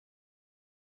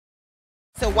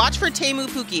So watch for Teemu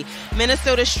Pukki,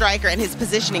 Minnesota striker, and his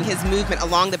positioning, his movement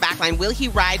along the back line. Will he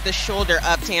ride the shoulder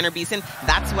of Tanner Beeson?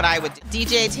 That's what I would do.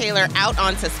 DJ Taylor out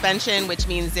on suspension, which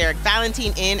means Zarek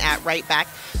Valentine in at right back.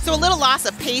 So a little loss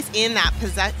of pace in that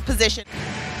position.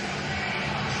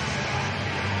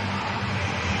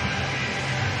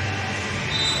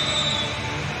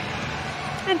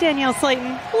 And Danielle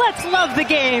Slayton, let's love the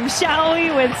game, shall we?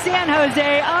 With San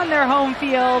Jose on their home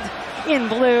field in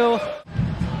blue.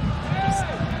 Just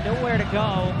nowhere to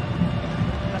go.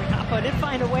 But Capo did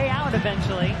find a way out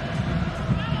eventually.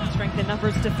 Strength in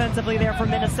numbers defensively there for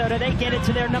Minnesota. They get it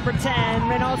to their number 10,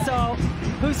 Reynoso,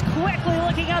 who's quickly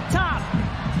looking up top.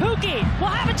 Pukki will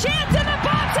have a chance in the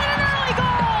box and an early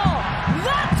goal!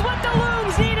 That's what the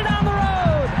Looms needed on the road!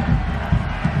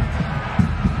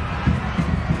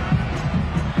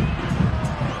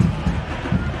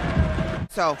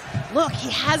 So, look, he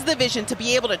has the vision to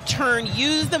be able to turn,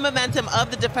 use the momentum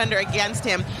of the defender against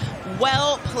him.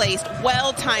 Well placed,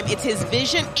 well timed. It's his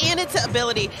vision and its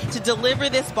ability to deliver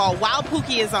this ball while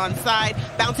Pukki is on side,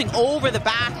 bouncing over the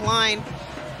back line.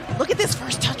 Look at this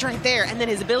first touch right there, and then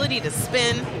his ability to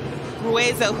spin.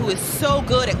 Gruezo, who is so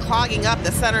good at clogging up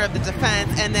the center of the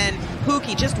defense, and then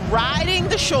Pukki just riding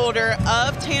the shoulder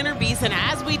of Tanner Beeson,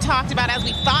 as we talked about, as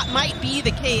we thought might be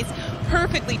the case.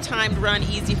 Perfectly timed run,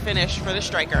 easy finish for the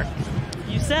striker.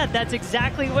 You said that's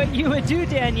exactly what you would do,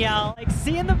 Danielle. Like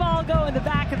seeing the ball go in the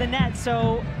back of the net.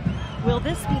 So will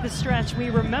this be the stretch we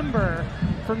remember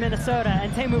for Minnesota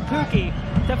and Teemu Pukki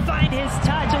to find his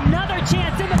touch? Another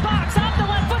chance in the box, off the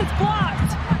left foot, it's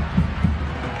blocked.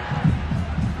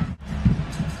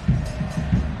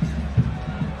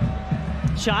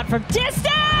 Shot from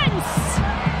distance!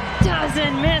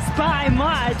 Doesn't miss by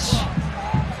much.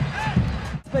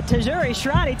 But Tajuri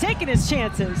Shradi taking his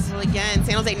chances. Well, again,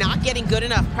 San Jose not getting good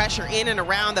enough pressure in and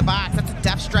around the box. That's a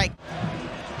deft strike.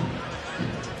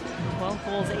 12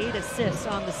 goals, 8 assists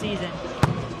on the season.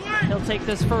 He'll take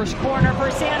this first corner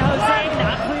for San Jose.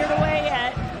 Not cleared away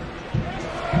yet.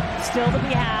 Still to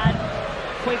be had.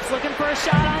 Quake's looking for a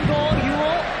shot on goal.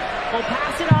 Ewell will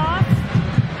pass it off.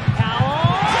 Powell.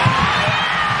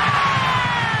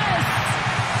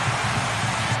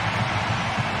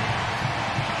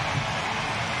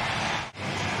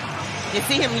 You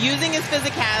see him using his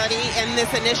physicality in this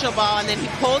initial ball, and then he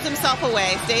pulls himself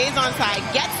away, stays on side,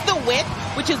 gets the width,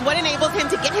 which is what enables him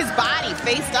to get his body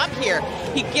faced up here.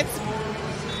 He gets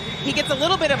a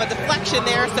little bit of a deflection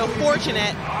there, so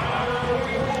fortunate.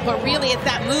 But really, it's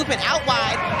that movement out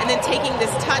wide, and then taking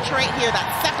this touch right here, that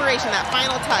separation, that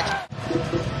final touch.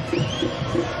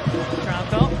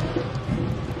 Trauco.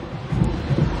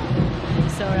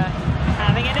 Minnesota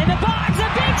having it in the box,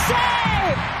 a big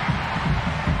save!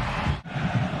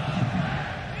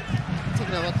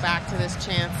 Taking a look back to this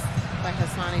chance by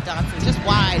Hassani Dotson. Just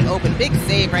wide open. Big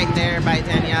save right there by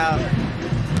Danielle.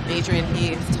 Adrian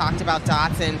Heaves talked about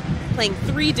Dotson playing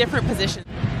 3 different positions.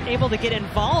 Able to get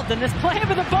involved in this play,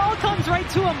 but the ball comes right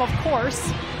to him, of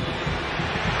course.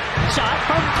 Shot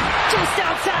from just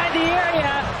outside the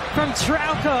area from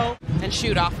Trauco. And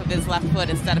shoot off of his left foot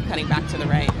instead of cutting back to the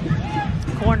right.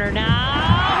 Corner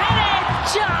now, and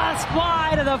it just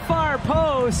wide of the far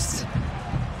post.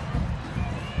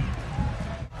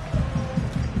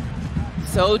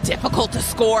 So difficult to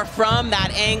score from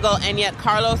that angle, and yet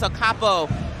Carlos Okapo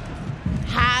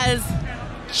has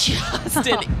just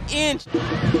an inch.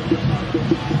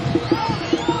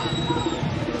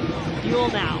 Ewell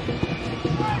now.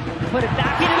 Put it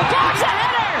back into the box, a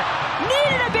header!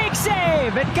 Needed a big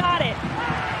save, and got it.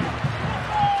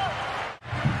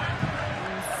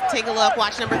 Let's take a look,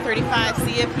 watch number 35,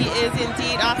 see if he is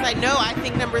indeed offside. No, I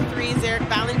think number 3, Zarek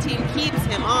Valentine, keeps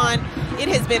him on. It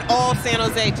has been all San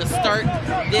Jose to start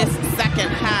this second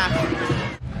half.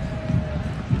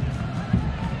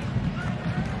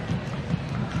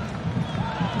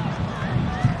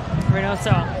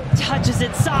 Reynoso touches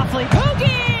it softly.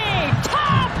 Pukki!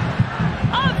 Top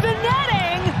of the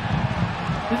netting!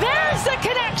 There's the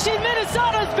connection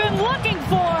Minnesota's been looking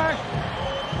for!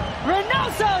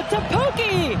 Reynoso to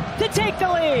Pukki to take the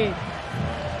lead!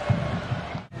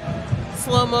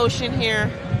 Slow motion here.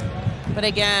 But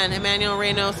again, Emmanuel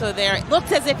Reynoso there. It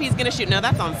looks as if he's going to shoot. No,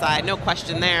 that's onside. No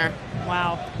question there.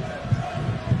 Wow.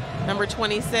 Number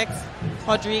 26,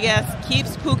 Rodriguez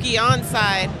keeps Pukki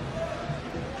onside.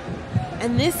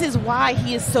 And this is why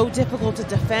he is so difficult to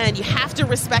defend. You have to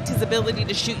respect his ability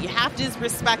to shoot. You have to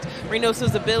respect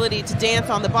Reynoso's ability to dance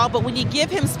on the ball. But when you give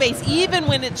him space, even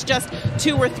when it's just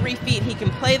 2 or 3 feet, he can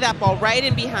play that ball right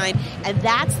in behind. And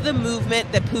that's the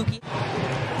movement that Pukki...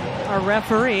 Our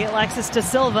referee, Alexis De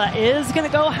Silva, is going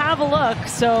to go have a look.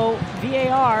 So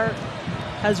VAR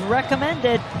has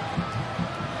recommended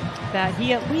that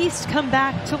he at least come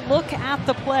back to look at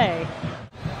the play.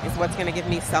 Is what's going to give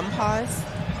me some pause,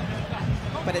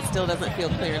 but it still doesn't feel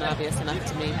clear and obvious enough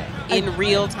to me in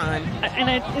real time.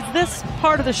 And it's this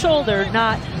part of the shoulder,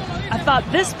 not, I thought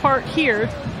this part here,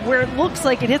 where it looks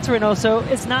like it hits Reynoso,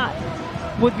 is not,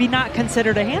 would be not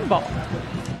considered a handball.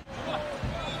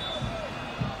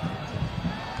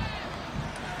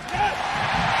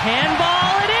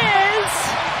 Handball it is!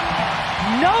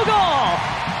 No goal!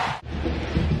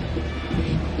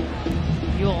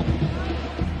 Buell.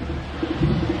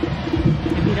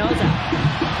 Espinoza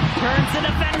turns the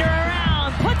defender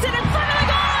around, puts it in front of the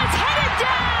goal, it's headed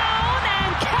down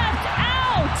and kept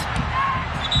out!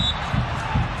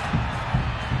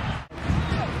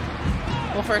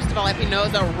 Well, first of all,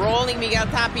 Espinoza rolling Miguel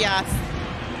Tapias.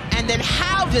 And then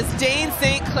how does Dane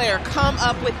St. Clair come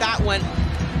up with that one?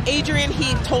 Adrian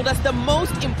Heath told us the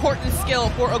most important skill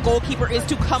for a goalkeeper is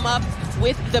to come up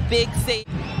with the big save.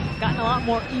 Gotten a lot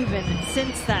more even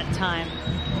since that time.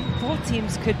 Both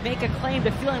teams could make a claim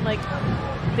to feeling like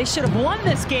they should have won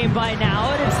this game by now,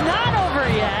 and it's not over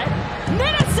yet.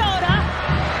 Minnesota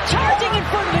charging in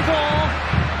front of the goal.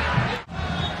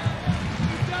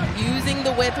 Using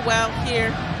the width well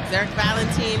here. Zarek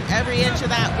Valentine, every inch of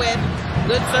that width.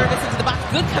 Good service into the box.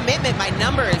 Good commitment by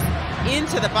numbers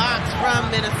into the box from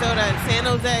Minnesota. And San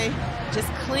Jose just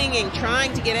clinging,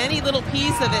 trying to get any little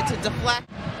piece of it to deflect.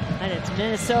 And it's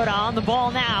Minnesota on the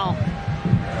ball now.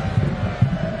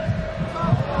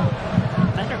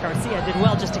 Bender Garcia did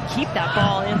well just to keep that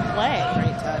ball in play.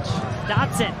 Great touch.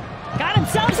 Dotson got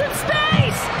himself some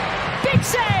space. Big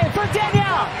save for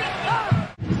Danielle.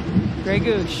 Grey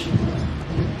Goose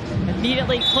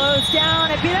immediately closed down.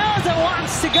 Espinoza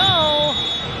wants to go.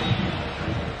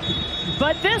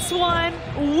 But this one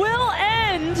will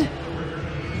end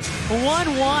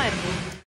 1-1.